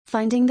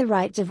Finding the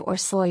right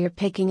divorce lawyer.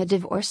 Picking a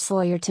divorce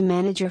lawyer to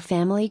manage your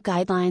family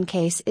guideline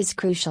case is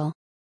crucial.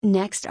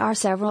 Next are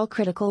several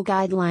critical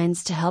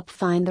guidelines to help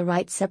find the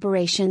right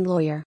separation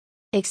lawyer.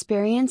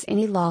 Experience.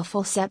 Any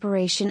lawful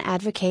separation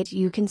advocate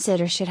you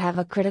consider should have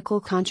a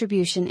critical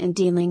contribution in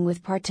dealing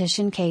with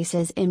partition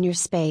cases in your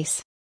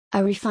space.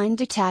 A refined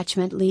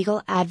detachment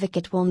legal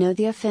advocate will know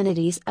the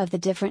affinities of the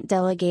different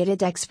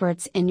delegated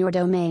experts in your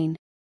domain.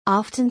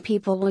 Often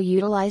people will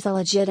utilize a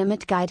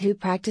legitimate guide who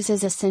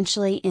practices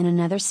essentially in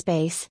another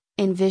space,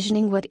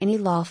 envisioning what any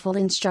lawful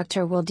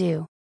instructor will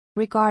do.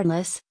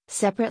 Regardless,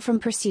 separate from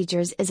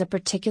procedures is a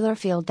particular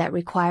field that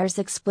requires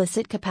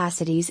explicit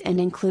capacities and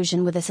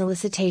inclusion with a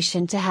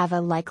solicitation to have a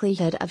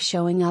likelihood of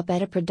showing up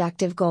at a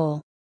productive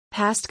goal.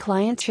 Past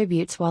client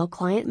tributes. While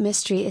client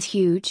mystery is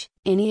huge,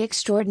 any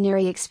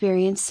extraordinary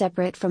experience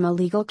separate from a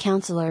legal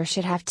counselor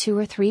should have 2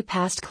 or 3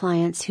 past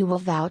clients who will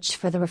vouch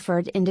for the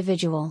referred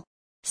individual.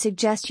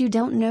 Suggest you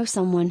don't know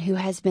someone who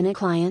has been a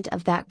client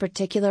of that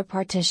particular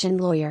partition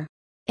lawyer.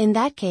 In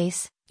that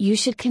case, you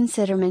should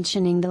consider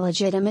mentioning the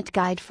legitimate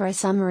guide for a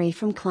summary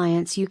from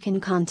clients you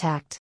can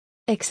contact.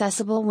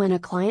 Accessible. When a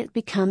client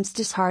becomes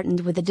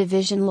disheartened with a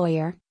division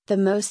lawyer, the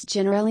most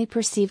generally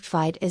perceived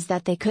fight is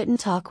that they couldn't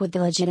talk with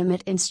the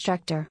legitimate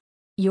instructor.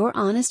 Your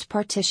honest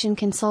partition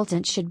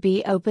consultant should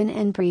be open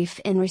and brief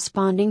in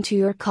responding to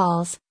your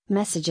calls,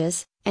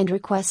 messages, and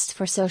requests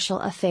for social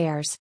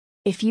affairs.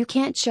 If you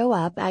can't show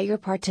up at your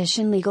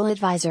partition legal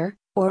advisor,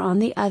 or on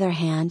the other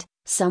hand,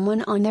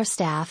 someone on their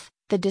staff,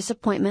 the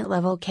disappointment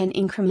level can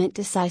increment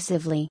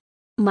decisively.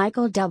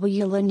 Michael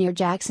W. Lanier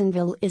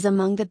Jacksonville is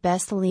among the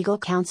best legal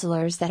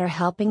counselors that are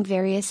helping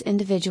various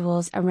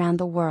individuals around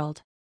the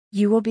world.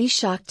 You will be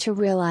shocked to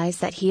realize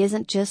that he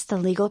isn't just a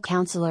legal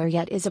counselor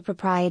yet is a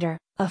proprietor,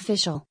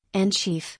 official, and chief.